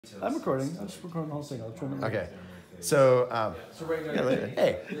I'm recording. I'm just recording the whole thing. I'll trim it. Okay. So,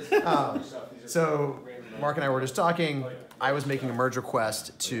 hey. So, Mark and I were just talking. I was making a merge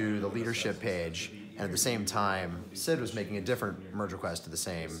request to the leadership page, and at the same time, Sid was making a different merge request to the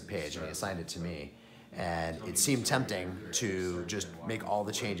same page, and he assigned it to me. And it seemed tempting to just make all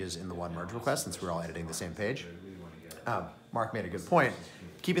the changes in the one merge request since we're all editing the same page. Mark made a good point.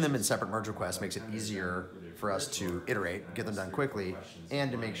 Keeping them in separate merge requests makes it easier for us to iterate, get them done quickly,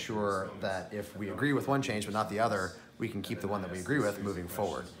 and to make sure that if we agree with one change but not the other, we can keep the one that we agree with moving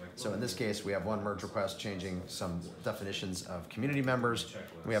forward. So in this case, we have one merge request changing some definitions of community members.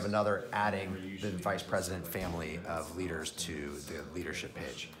 We have another adding the vice president family of leaders to the leadership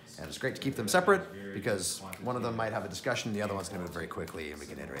page. And it's great to keep them separate because one of them might have a discussion, the other one's going to move very quickly, and we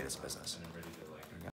can iterate as a business.